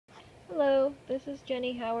Hello, this is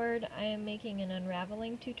Jenny Howard. I am making an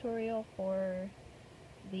unraveling tutorial for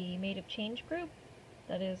the Made of Change group,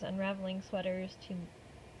 that is unraveling sweaters to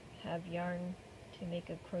have yarn to make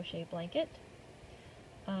a crochet blanket.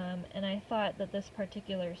 And I thought that this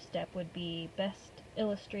particular step would be best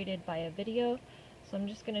illustrated by a video, so I'm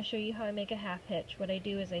just going to show you how I make a half hitch. What I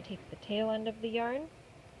do is I take the tail end of the yarn,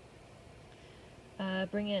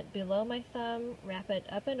 bring it below my thumb, wrap it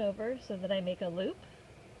up and over so that I make a loop,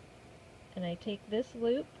 and I take this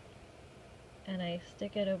loop and I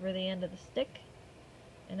stick it over the end of the stick,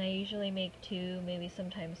 and I usually make two, maybe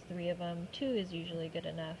sometimes three of them. Two is usually good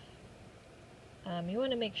enough. You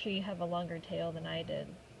want to make sure you have a longer tail than I did.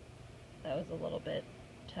 That was a little bit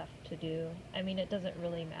tough to do. I mean, it doesn't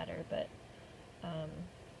really matter, but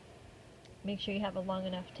make sure you have a long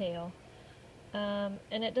enough tail. And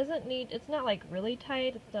it doesn't need, it's not like really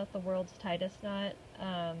tight, it's not the world's tightest knot.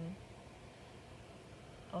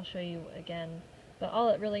 I'll show you again. But all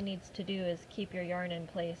it really needs to do is keep your yarn in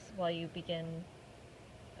place while you begin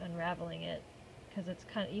unraveling it, because it's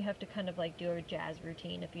you have to kind of like do a jazz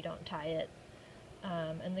routine if you don't tie it.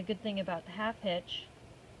 And the good thing about the half hitch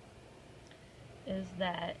is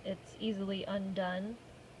that it's easily undone,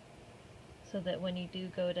 so that when you do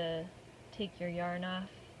go to take your yarn off,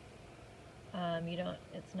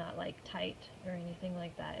 it's not like tight or anything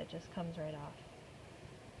like that. It just comes right off.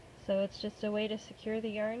 So it's just a way to secure the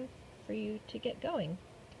yarn for you to get going.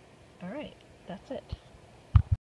 Alright, that's it.